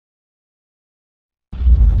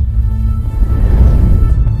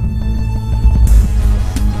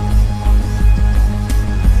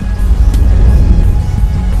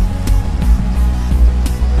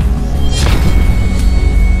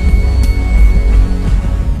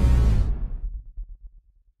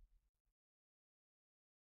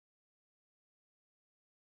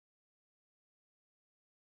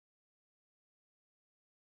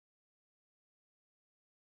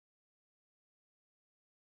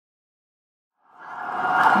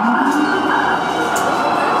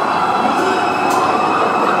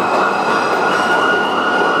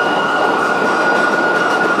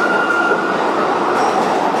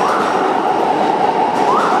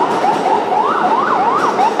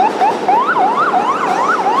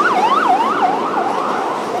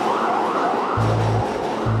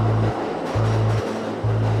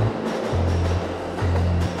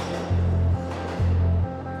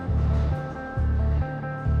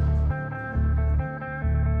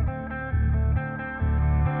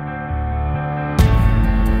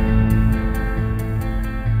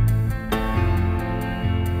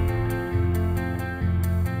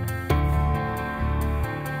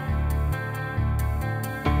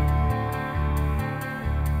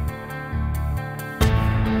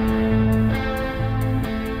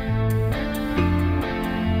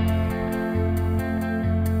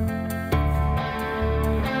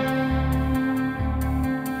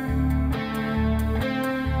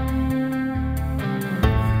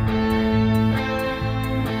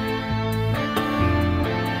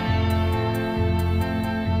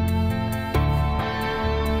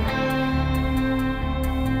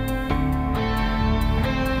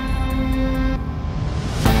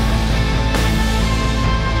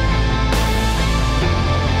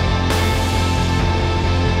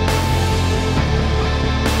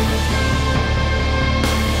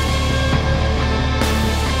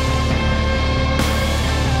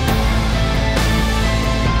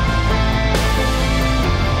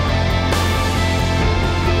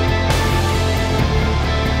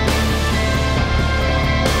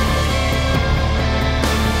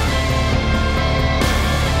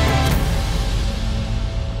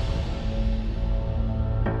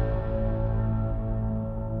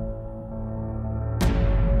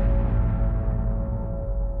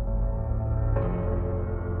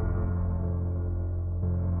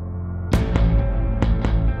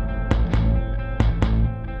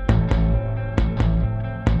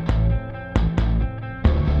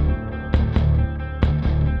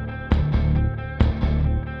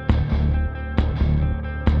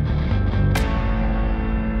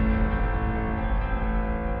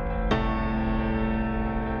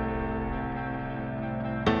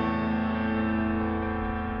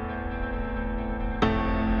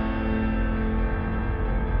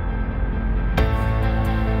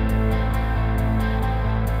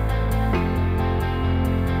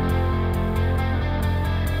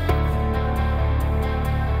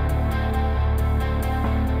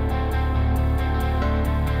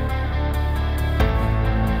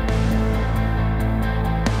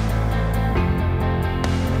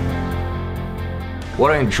What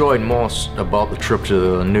I enjoyed most about the trip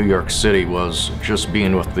to New York City was just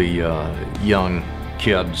being with the young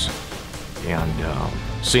kids and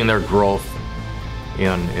seeing their growth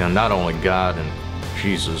in not only God and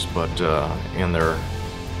Jesus, but in their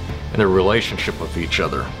relationship with each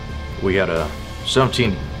other. We had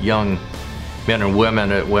 17 young men and women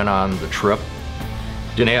that went on the trip.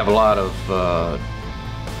 Didn't have a lot of,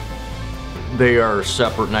 they are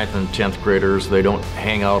separate 9th and 10th graders. They don't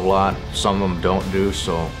hang out a lot. Some of them don't do,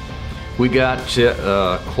 so we got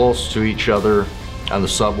close to each other on the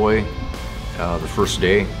subway the first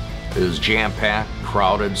day. It was jam-packed,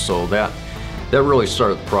 crowded, so that really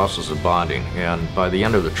started the process of bonding. And by the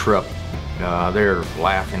end of the trip, they're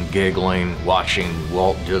laughing, giggling, watching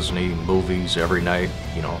Walt Disney movies every night.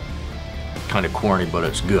 You know, kind of corny, but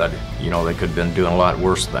it's good. You know, they could have been doing a lot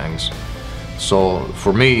worse things. So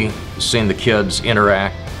for me, seeing the kids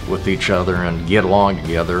interact with each other and get along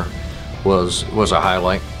together was a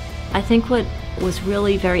highlight. I think what was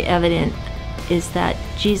really very evident is that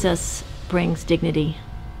Jesus brings dignity,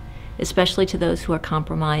 especially to those who are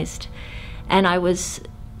compromised. And I was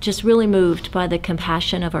just really moved by the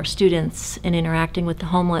compassion of our students in interacting with the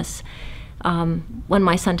homeless. When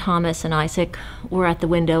my son Thomas and Isaac were at the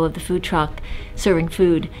window of the food truck serving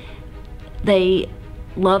food, they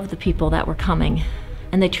loved the people that were coming,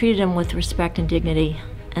 and they treated them with respect and dignity.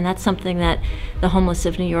 And that's something that the homeless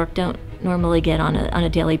of New York don't normally get on a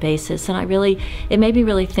daily basis. And it made me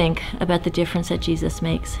really think about the difference that Jesus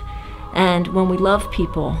makes. And when we love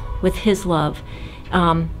people with His love,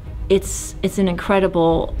 it's an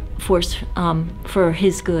incredible force for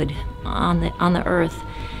His good on the earth.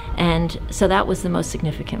 And so that was the most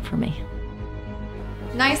significant for me.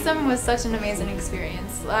 NYSUM was such an amazing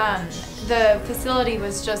experience. The facility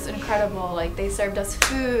was just incredible. Like, they served us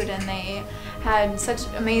food and they had such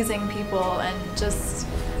amazing people, and just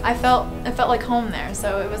it felt like home there.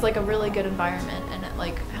 So it was like a really good environment, and it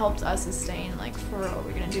like helped us sustain like for what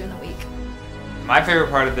we're gonna do in the week. My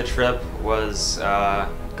favorite part of the trip was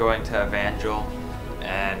going to Evangel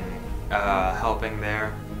and helping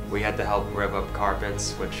there. We had to help rip up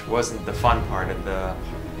carpets, which wasn't the fun part of the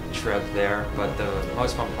trip there, but the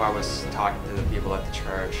most fun part was talking to the people at the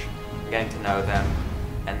church, getting to know them,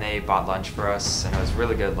 and they bought lunch for us, and it was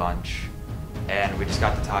really good lunch. And we just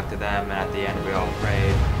got to talk to them, and at the end we all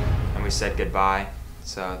prayed, and we said goodbye,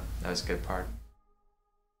 so that was a good part.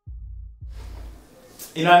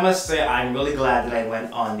 You know, I must say I'm really glad that I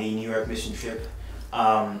went on the New York mission trip.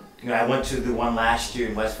 You know, I went to the one last year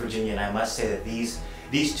in West Virginia, and I must say that these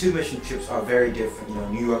two mission trips are very different. You know,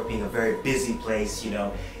 New York being a very busy place, you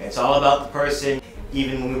know, it's all about the person.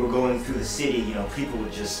 Even when we were going through the city, you know, people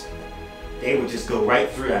would just go right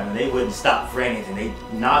through. I mean, they wouldn't stop for anything.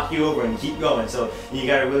 They'd knock you over and keep going. So you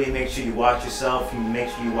gotta really make sure you watch yourself, and make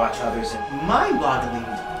sure you watch others. And mind-boggling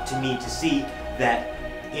to me to see that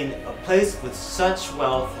in a place with such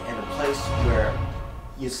wealth and a place where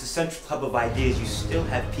it's the central hub of ideas, you still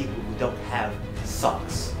have people who don't have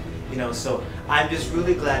socks. You know, so I'm just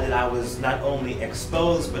really glad that I was not only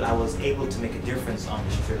exposed, but I was able to make a difference on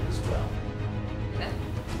this trip as well.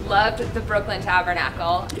 Loved the Brooklyn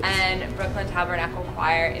Tabernacle, and Brooklyn Tabernacle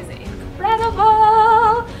Choir is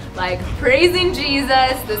incredible. Like, praising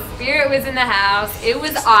Jesus, the Spirit was in the house, it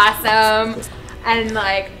was awesome, and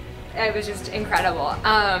like, it was just incredible.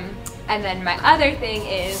 And then my other thing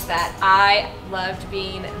is that I loved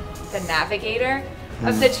being the navigator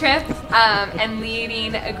of the trip and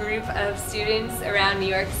leading a group of students around New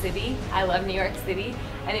York City. I love New York City,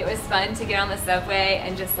 and it was fun to get on the subway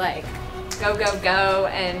and just like go, go, go.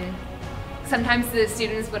 And sometimes the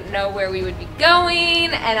students wouldn't know where we would be going,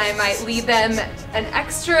 and I might lead them an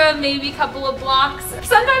extra, maybe couple of blocks,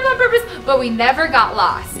 sometimes on purpose, but we never got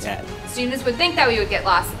lost. Yeah. Students would think that we would get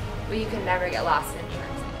lost, but you can never get lost in New York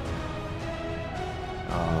City.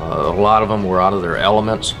 A lot of them were out of their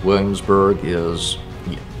elements. Williamsburg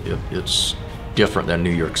it's different than New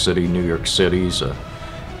York City. New York City's a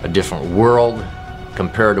different world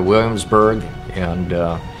compared to Williamsburg, and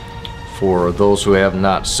for those who have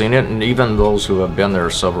not seen it, and even those who have been there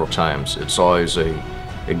several times, it's always a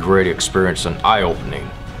great experience and eye-opening.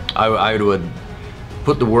 I would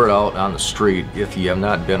put the word out on the street. If you have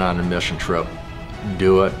not been on a mission trip,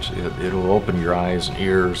 do it. It'll open your eyes and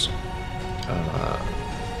ears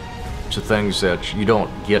to things that you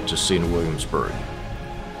don't get to see in Williamsburg.